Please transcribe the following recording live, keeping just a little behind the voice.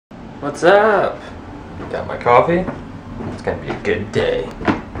What's up? Got my coffee? It's gonna be a good day.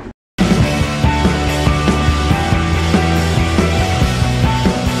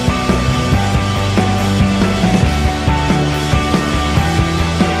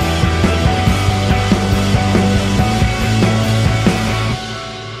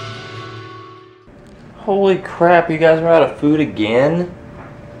 Holy crap, you guys are out of food again?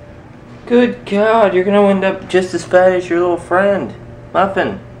 Good God, you're gonna end up just as fat as your little friend,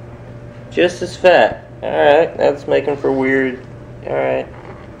 Muffin. Just as fat. Alright, that's making for weird. Alright.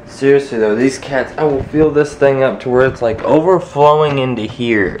 Seriously though, these cats, I will fill this thing up to where it's like overflowing into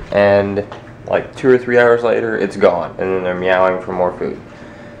here, and like 2 or 3 hours later, it's gone, and then they're meowing for more food.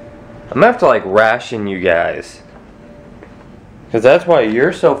 I'm gonna have to like ration you guys. Because that's why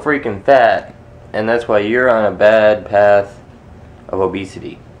you're so freaking fat, and that's why you're on a bad path of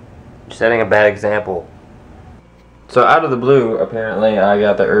obesity. You're setting a bad example. So out of the blue, apparently I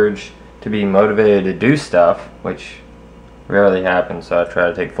got the urge to be motivated to do stuff, which rarely happens, so I try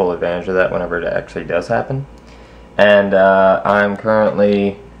to take full advantage of that whenever it actually does happen. And I'm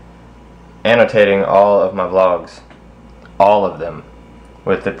currently annotating all of my vlogs. All of them.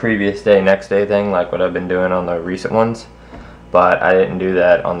 With the previous day, next day thing, like what I've been doing on the recent ones. But I didn't do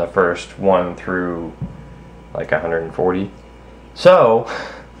that on the first one through like 140. So,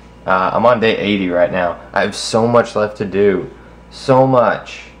 I'm on day 80 right now. I have so much left to do. So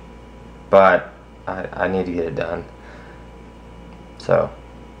much. But I need to get it done. So,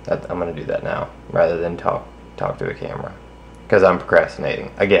 I'm going to do that now, rather than talk to a camera. Because I'm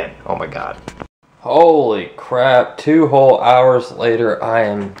procrastinating. Again, oh my god. Holy crap, 2 whole hours later, I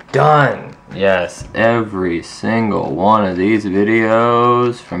am done. Yes, every single one of these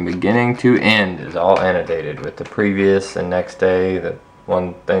videos, from beginning to end, is all annotated with the previous and next day, the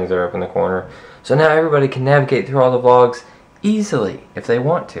one things are up in the corner. So now everybody can navigate through all the vlogs easily, if they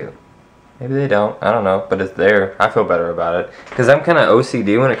want to. Maybe they don't, I don't know, but it's there. I feel better about it. Because I'm kind of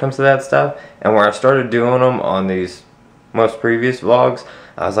OCD when it comes to that stuff, and where I started doing them on these most previous vlogs,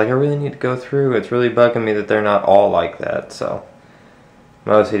 I was like, I really need to go through. It's really bugging me that they're not all like that, so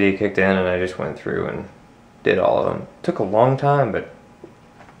my OCD kicked in and I just went through and did all of them. It took a long time, but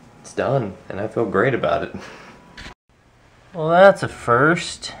it's done, and I feel great about it. Well, that's a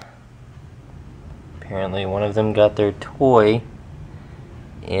first. Apparently one of them got their toy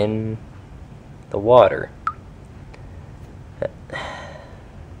in the water.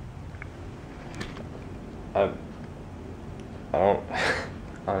 I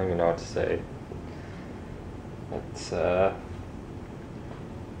don't even know what to say. It's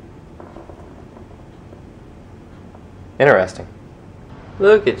interesting.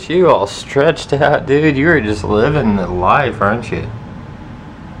 Look at you all stretched out, dude. You're just living the life, aren't you?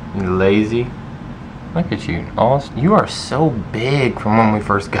 You lazy. Look at you. You are so big from when we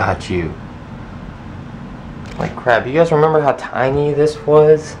first got you. Like crap. You guys remember how tiny this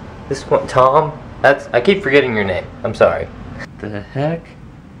was? This one, Tom? I keep forgetting your name. I'm sorry. The heck?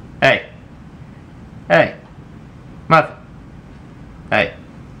 Hey. Hey. Muffin. Hey.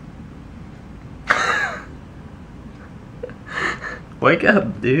 Wake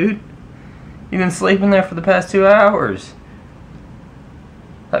up, dude. You've been sleeping there for the past 2 hours.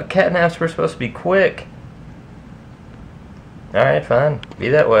 Cat naps were supposed to be quick. Alright, fine. Be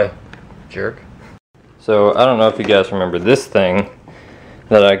that way, jerk. So, I don't know if you guys remember this thing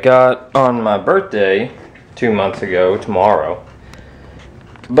that I got on my birthday 2 months ago, tomorrow.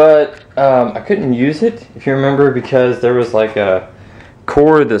 But, I couldn't use it, if you remember, because there was like a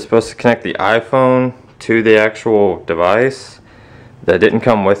cord that's supposed to connect the iPhone to the actual device that didn't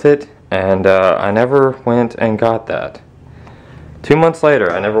come with it, and I never went and got that. 2 months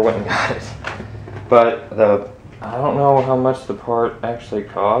later, I never went and got it. But I don't know how much the part actually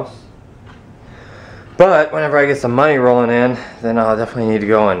costs. But whenever I get some money rolling in, then I'll definitely need to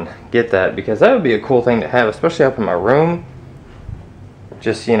go and get that, because that would be a cool thing to have, especially up in my room.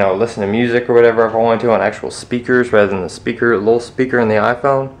 Just, you know, listen to music or whatever if I want to on actual speakers rather than the little speaker in the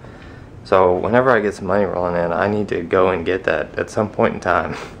iPhone. So whenever I get some money rolling in, I need to go and get that at some point in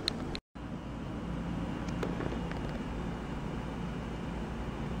time.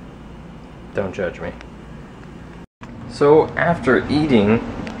 Don't judge me. So after eating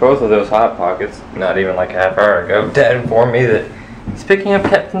both of those Hot Pockets, not even like a half hour ago, Dad informed me that he's picking up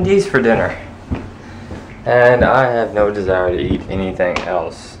Captain D's for dinner. And I have no desire to eat anything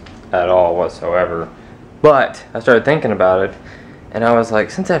else at all whatsoever. But I started thinking about it, and I was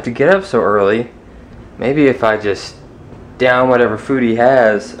like, since I have to get up so early, maybe if I just down whatever food he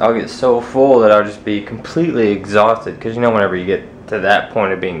has, I'll get so full that I'll just be completely exhausted. Because you know, whenever you get to that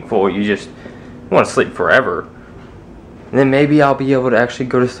point of being full, you want to sleep forever. And then maybe I'll be able to actually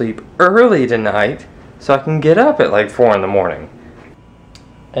go to sleep early tonight so I can get up at like 4 in the morning.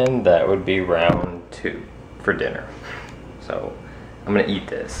 And that would be round 2 for dinner. So I'm gonna eat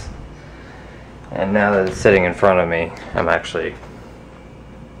this. And now that it's sitting in front of me, I'm actually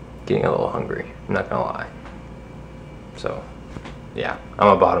getting a little hungry. I'm not gonna lie. So yeah,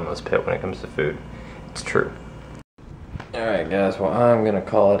 I'm a bottomless pit when it comes to food. It's true. Alright guys, well I'm gonna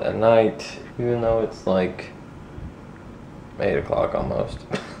call it a night, even though it's like 8 o'clock almost.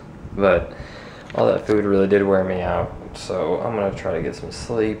 But all that food really did wear me out, so I'm gonna try to get some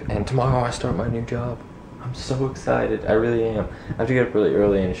sleep, and tomorrow I start my new job. I'm so excited, I really am. I have to get up really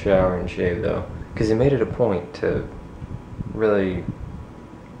early and shower and shave though, because he made it a point to really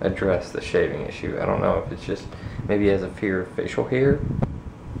address the shaving issue. I don't know if it's just, maybe he has a fear of facial hair.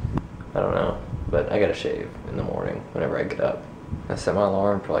 I don't know, but I gotta shave in the morning whenever I get up. I set my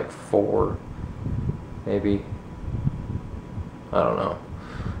alarm for like 4, maybe. I don't know.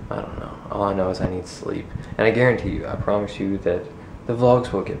 All I know is I need sleep. And I guarantee you, I promise you that the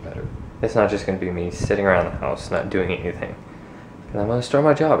vlogs will get better. It's not just gonna be me sitting around the house not doing anything. And I'm gonna start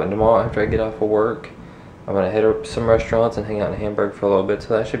my job, and tomorrow after I get off of work, I'm gonna hit up some restaurants and hang out in Hamburg for a little bit,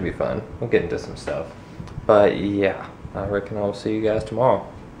 so that should be fun. We'll get into some stuff. But yeah, I reckon I'll see you guys tomorrow.